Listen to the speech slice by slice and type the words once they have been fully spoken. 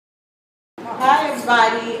Hi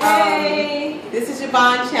everybody. Hey. This is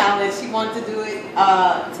Yvonne challenge. She wanted to do it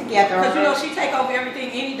together. Because you know she take over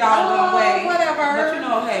everything any doggone way. Whatever. But you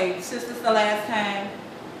know, hey, since this is the last time.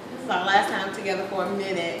 This is our last time together for a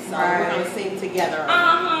minute, so Right. we're gonna sing together.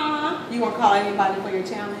 You want to call anybody for your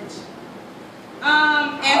challenge?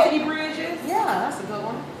 Anthony Bridges. Yeah, that's a good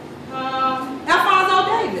one. Alfonso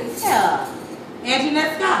Davis. Yeah.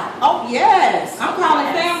 Anjanette Scott. Oh yes. I'm calling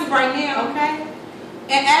family right now. Okay.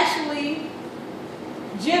 And actually,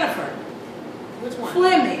 Jennifer. Which one?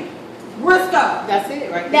 Fleming. Briscoe. That's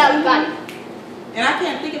it, right there. That we got it. And I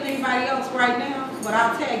can't think of anybody else right now, but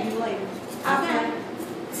I'll tag you later. Okay.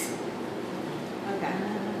 Okay.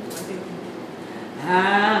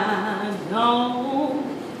 I don't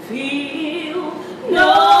feel no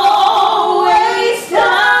waste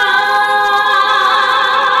time.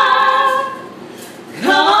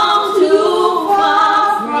 Come too far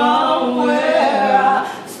from where I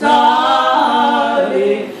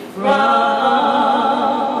started from.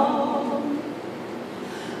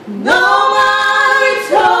 Nobody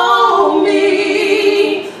told me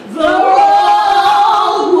the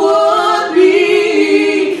road would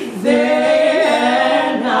be there,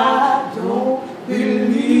 and I don't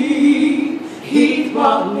believe he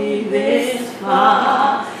brought me